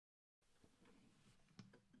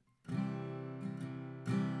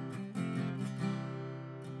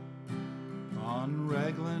On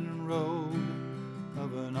Raglan road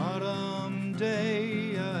of an autumn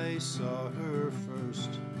day, I saw her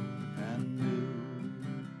first and knew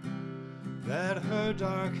that her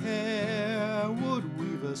dark hair would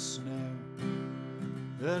weave a snare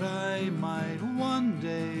that I might one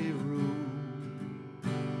day rue.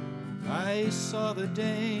 I saw the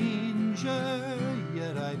danger,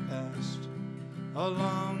 yet I passed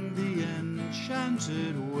along the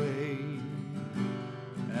enchanted way,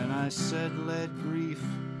 and I said, let grief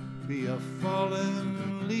be a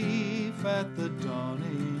fallen leaf at the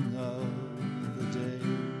dawning of the day.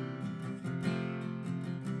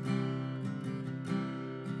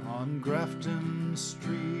 On Grafton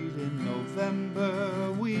Street in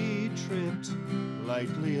November we tripped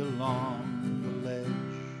lightly along the ledge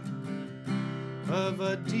of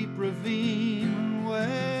a deep ravine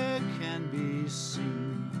where can be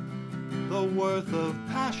seen the worth of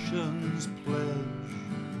passion's pledge.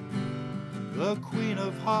 The Queen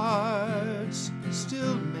of Hearts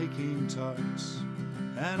still making tarts,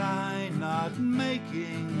 and I not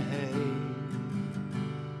making hay.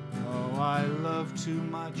 Oh, I love too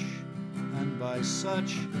much, and by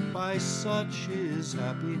such is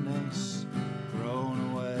happiness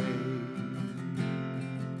thrown away.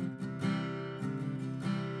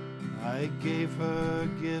 I gave her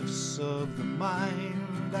gifts of the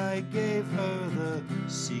mind, I gave her the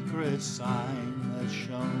secret sign that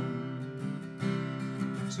shone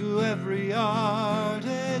to every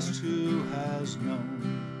artist who has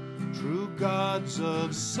known true gods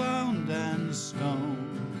of sound and stone,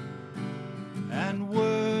 and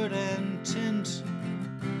word and tint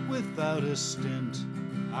without a stint.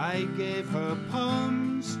 I gave her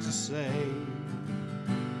poems to say,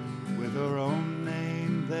 with her own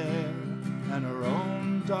name there and her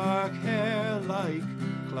own dark hair like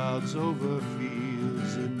clouds over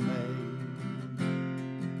fields in May.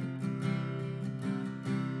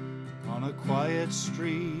 On a quiet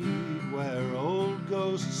street where old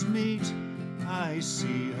ghosts meet, I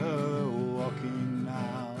see her walking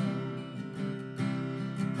now,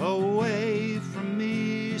 away from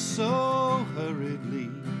me so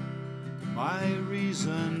hurriedly, my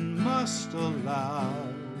reason must allow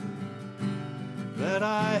that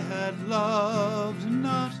I had loved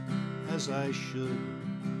not as I should,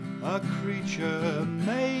 a creature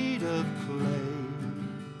made of clay.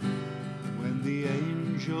 When the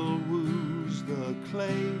angel woos the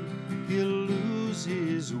clay, he'll lose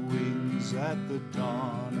his wings at the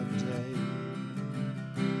dawn of day.